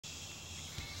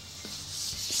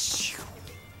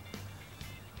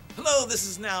Hello, this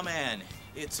is Nowman.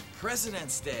 It's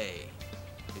President's Day.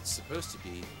 It's supposed to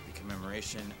be the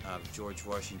commemoration of George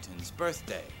Washington's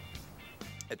birthday.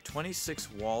 At 26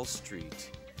 Wall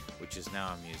Street, which is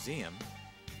now a museum,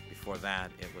 before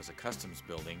that it was a customs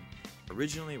building,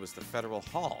 originally was the Federal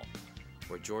Hall,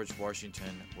 where George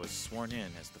Washington was sworn in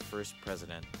as the first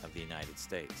president of the United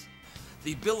States.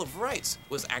 The Bill of Rights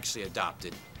was actually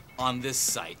adopted on this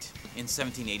site in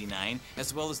 1789,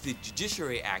 as well as the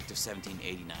Judiciary Act of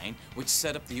 1789, which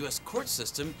set up the U.S. court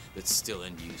system that's still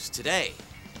in use today.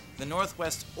 The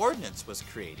Northwest Ordinance was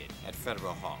created at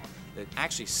Federal Hall that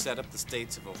actually set up the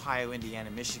states of Ohio, Indiana,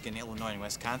 Michigan, Illinois, and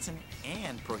Wisconsin,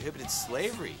 and prohibited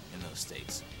slavery in those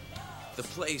states. The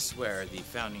place where the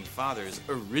Founding Fathers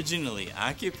originally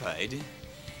occupied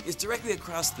is directly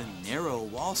across the narrow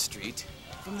Wall Street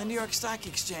from the New York Stock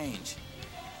Exchange.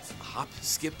 A hop,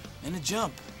 skip, and a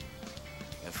jump.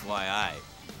 FYI,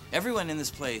 everyone in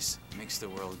this place makes the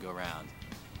world go round.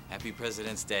 Happy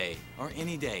President's Day, or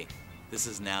any day. This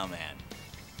is Nowman.